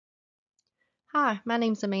Hi, my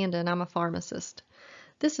name's Amanda and I'm a pharmacist.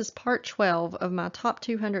 This is part 12 of my Top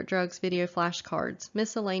 200 Drugs Video Flashcards,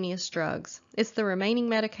 Miscellaneous Drugs. It's the remaining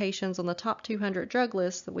medications on the top 200 drug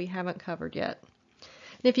list that we haven't covered yet.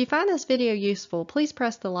 And if you find this video useful, please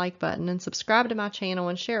press the like button and subscribe to my channel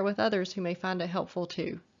and share it with others who may find it helpful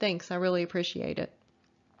too. Thanks, I really appreciate it.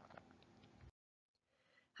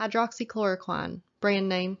 Hydroxychloroquine, brand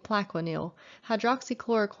name Plaquenil.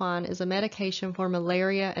 Hydroxychloroquine is a medication for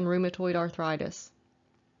malaria and rheumatoid arthritis.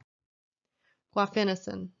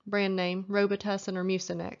 Guaifenesin, brand name Robitussin or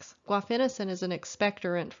Mucinex. Guaifenesin is an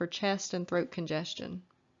expectorant for chest and throat congestion.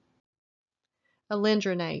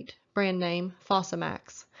 Alendronate, brand name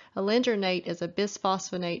Fosamax. Alendronate is a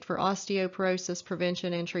bisphosphonate for osteoporosis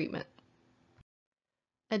prevention and treatment.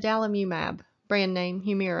 Adalimumab, brand name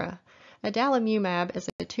Humira. Adalimumab is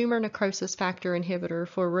a tumor necrosis factor inhibitor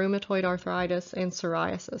for rheumatoid arthritis and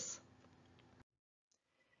psoriasis.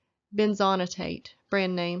 Benzonatate,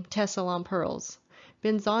 brand name Tessalon Pearls.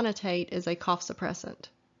 Benzonatate is a cough suppressant.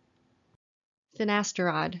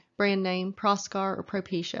 Finasteride, brand name Proscar or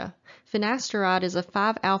Propecia. Finasteride is a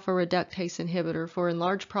 5-alpha reductase inhibitor for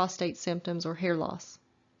enlarged prostate symptoms or hair loss.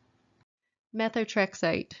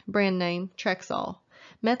 Methotrexate, brand name Trexall.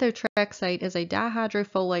 Methotrexate is a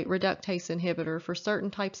dihydrofolate reductase inhibitor for certain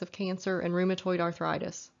types of cancer and rheumatoid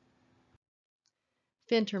arthritis.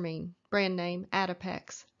 Phentermine, brand name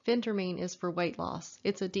Adipex. Phentermine is for weight loss.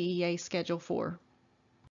 It's a DEA Schedule 4.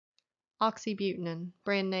 Oxybutynin,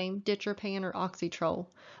 brand name Ditropan or Oxytrol.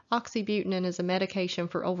 Oxybutynin is a medication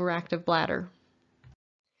for overactive bladder.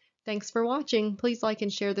 Thanks for watching. Please like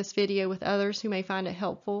and share this video with others who may find it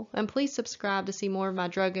helpful, and please subscribe to see more of my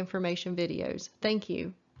drug information videos. Thank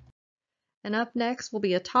you. And up next will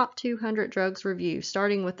be a top 200 drugs review,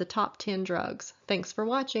 starting with the top 10 drugs. Thanks for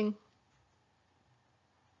watching.